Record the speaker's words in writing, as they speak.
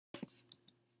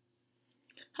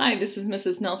Hi, this is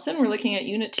Mrs. Nelson. We're looking at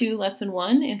Unit 2, Lesson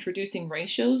 1, Introducing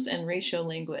Ratios and Ratio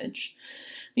Language.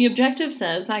 The objective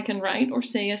says I can write or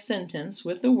say a sentence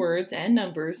with the words and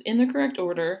numbers in the correct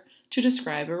order to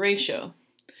describe a ratio.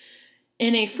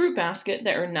 In a fruit basket,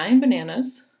 there are 9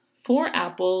 bananas, 4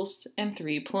 apples, and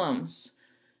 3 plums.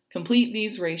 Complete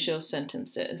these ratio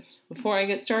sentences. Before I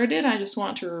get started, I just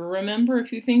want to remember a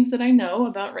few things that I know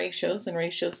about ratios and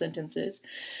ratio sentences.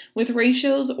 With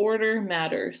ratios, order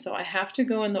matters, so I have to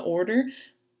go in the order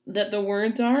that the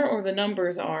words are or the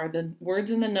numbers are. The words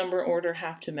in the number order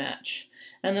have to match.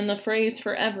 And then the phrase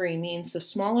for every means the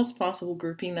smallest possible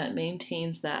grouping that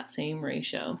maintains that same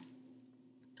ratio.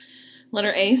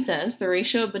 Letter A says the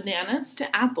ratio of bananas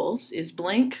to apples is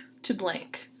blank to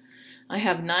blank. I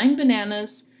have 9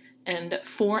 bananas and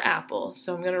 4 apples.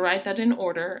 So I'm going to write that in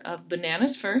order of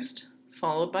bananas first,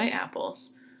 followed by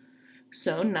apples.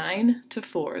 So 9 to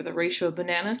 4. The ratio of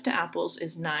bananas to apples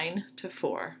is 9 to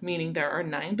 4, meaning there are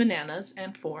 9 bananas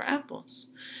and 4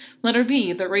 apples. Letter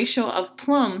B, the ratio of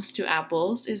plums to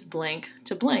apples is blank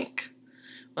to blank.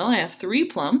 Well, I have 3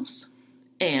 plums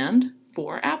and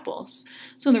 4 apples.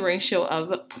 So the ratio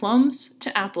of plums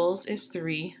to apples is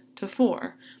 3 to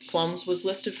 4. Plums was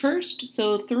listed first,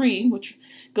 so 3, which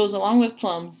goes along with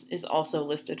plums, is also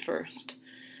listed first.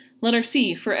 Letter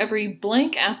C, for every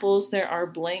blank apples, there are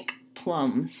blank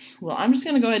plums. Well, I'm just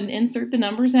going to go ahead and insert the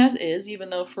numbers as is,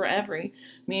 even though for every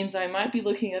means I might be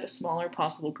looking at a smaller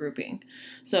possible grouping.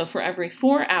 So for every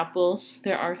 4 apples,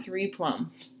 there are 3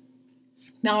 plums.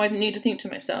 Now I need to think to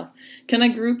myself, can I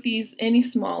group these any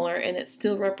smaller and it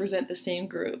still represent the same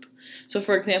group? So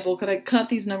for example, could I cut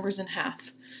these numbers in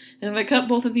half? And if I cut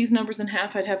both of these numbers in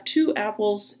half, I'd have 2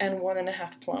 apples and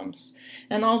 1.5 plums.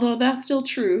 And although that's still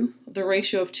true, the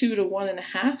ratio of 2 to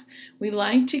 1.5, we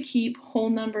like to keep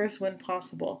whole numbers when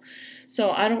possible.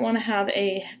 So I don't want to have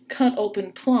a cut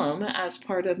open plum as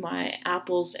part of my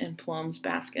apples and plums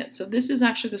basket. So this is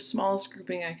actually the smallest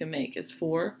grouping I can make, is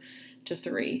 4 to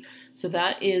 3. So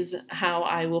that is how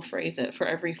I will phrase it. For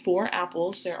every 4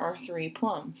 apples, there are 3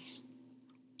 plums.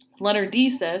 Letter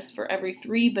D says, for every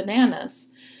 3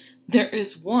 bananas, there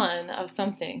is 1 of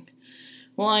something.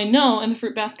 Well, I know in the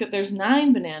fruit basket there's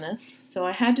 9 bananas, so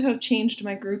I had to have changed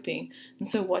my grouping. And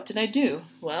so what did I do?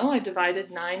 Well, I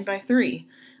divided 9 by 3.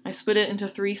 I split it into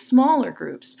 3 smaller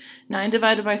groups. 9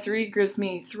 divided by 3 gives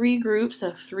me 3 groups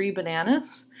of 3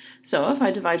 bananas. So if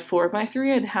I divide 4 by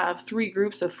 3, I'd have 3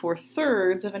 groups of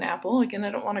 4/3 of an apple. Again,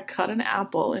 I don't want to cut an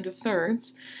apple into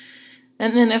thirds.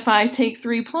 And then if I take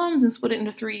 3 plums and split it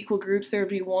into 3 equal groups, there would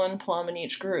be 1 plum in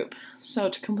each group. So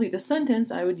to complete the sentence,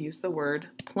 I would use the word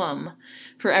plum.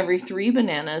 For every 3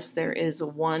 bananas, there is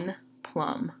 1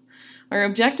 plum. Our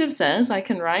objective says I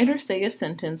can write or say a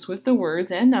sentence with the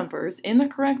words and numbers in the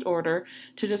correct order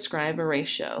to describe a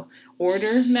ratio.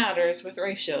 Order matters with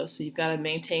ratios, so you've got to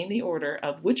maintain the order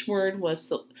of which word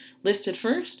was listed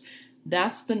first.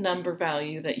 That's the number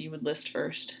value that you would list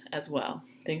first as well.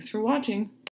 Thanks for watching.